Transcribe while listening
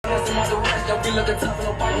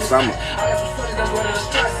Summer.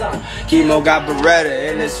 Chemo got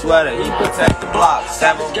Beretta in his sweater. He protect the block.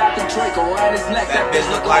 Seven got the Drake around his neck. That bitch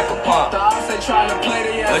look like a pump.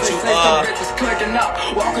 But you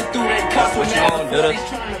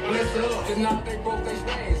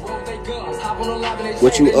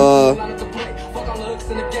What you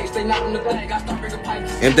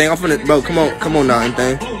anything? I'm finna, bro. Come on now,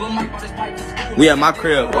 anything. We at my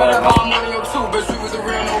crib, bro. I'm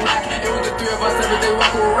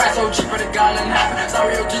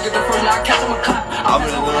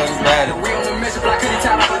in a little mad. We on the mission, but I couldn't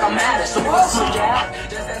tell like I'm mad. So what's up, yeah?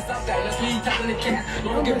 Just said something. Let's leave tapping the cat. You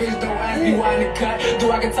don't get bitch, don't ask me why in the cut.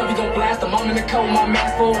 Do I can tell you gon' blast him? I'm in the coat, my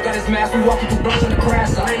mask full, got his mask. We walking through blocks in the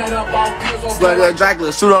crash. I ain't up all pills on. Like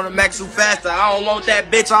Dracula, shoot on the max too faster. I don't want that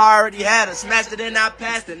bitch. I already had her. Smashed it and I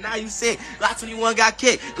passed it. Now you sick. Glock 21 got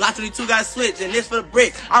kicked. Glock 22 got switched. And this for the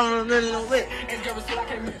brick. I don't know lit.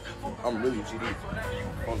 I'm really GD.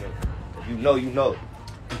 You know, you know.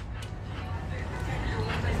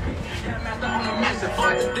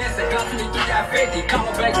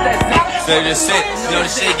 So just sit, you know the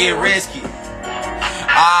shit get risky. You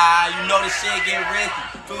know the shit get risky.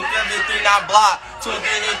 2 3 not block. 2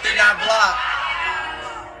 3 not block.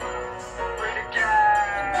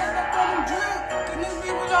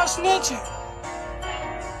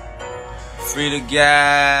 Free the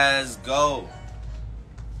gas, go.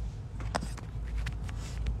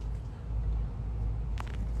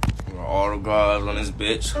 All the guards on this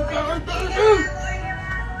bitch.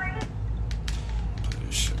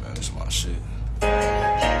 Shit, man, this is my shit.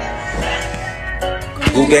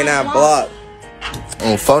 Who getting that block?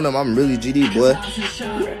 On phone them, I'm really GD, boy.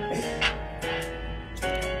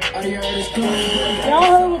 Y'all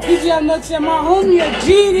heard what PGI Nuts said, my homie a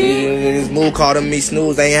GD. This move called him me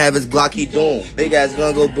snooze, ain't have his Glock, he doom. Big ass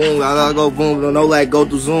gonna go boom, I gotta go boom, don't know like go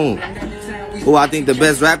through Zoom. Who I think the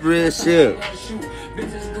best rapper is? Shit.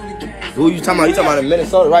 Who you talking about? You talking about in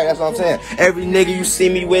Minnesota, right? That's what I'm saying. Every nigga you see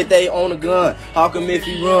me with, they own a gun. Hawk him if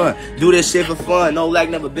he run. Do this shit for fun. No lag,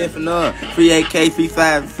 never been for none. Free AK, free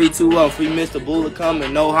 5, free 2-0. Free Mr. Buller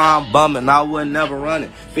coming. Know how I'm bumming. I wouldn't never run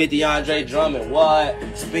it. 50 Andre drumming. What?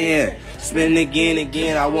 Spin. Spin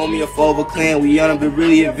again. I want me a Fover clan. We young but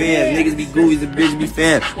really advanced. Niggas be goofies, the bitch be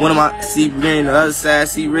fans. One of my see green, the other side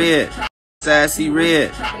see red. Sassy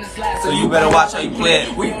red. So you better watch how you play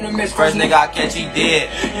it. First nigga I catch, he dead.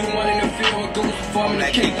 You want in the field with goons performing that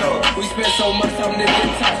kick though. We spent so much on this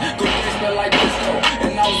good time. Go to smell like this though.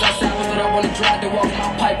 And I was outside with it, I wanna drive to walk my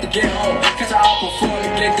pipe to get home. Catch her out before the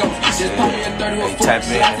get go. Just pop me a 30 or 40. Tap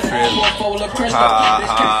me in the crib.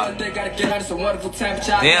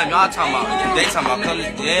 Damn, y'all talking about, they talking about coming.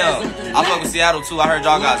 Damn. I fuck with Seattle too. I heard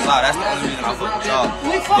y'all got shot. That's the only reason I fuck with y'all.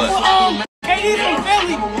 We fuck with KD from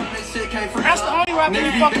Philly. That's the only rapper we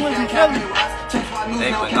fucking with in Philly.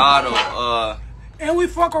 Hey, Bernardo, and we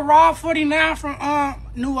fuck with Raw 49 from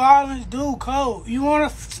New Orleans, dude, cold. You wanna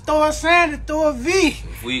throw a sand or throw a V?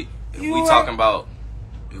 If we talking about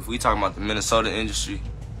the Minnesota industry,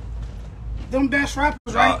 them best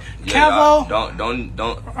rappers, right? Yeah, Kevo,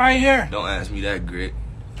 don't right here. Don't ask me that, Grit.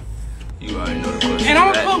 You already know the question. And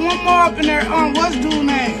I'm gonna put one more up in there. What's dude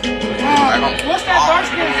name? What's that dark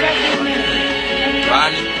skin fat dude name?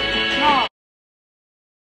 Rodney.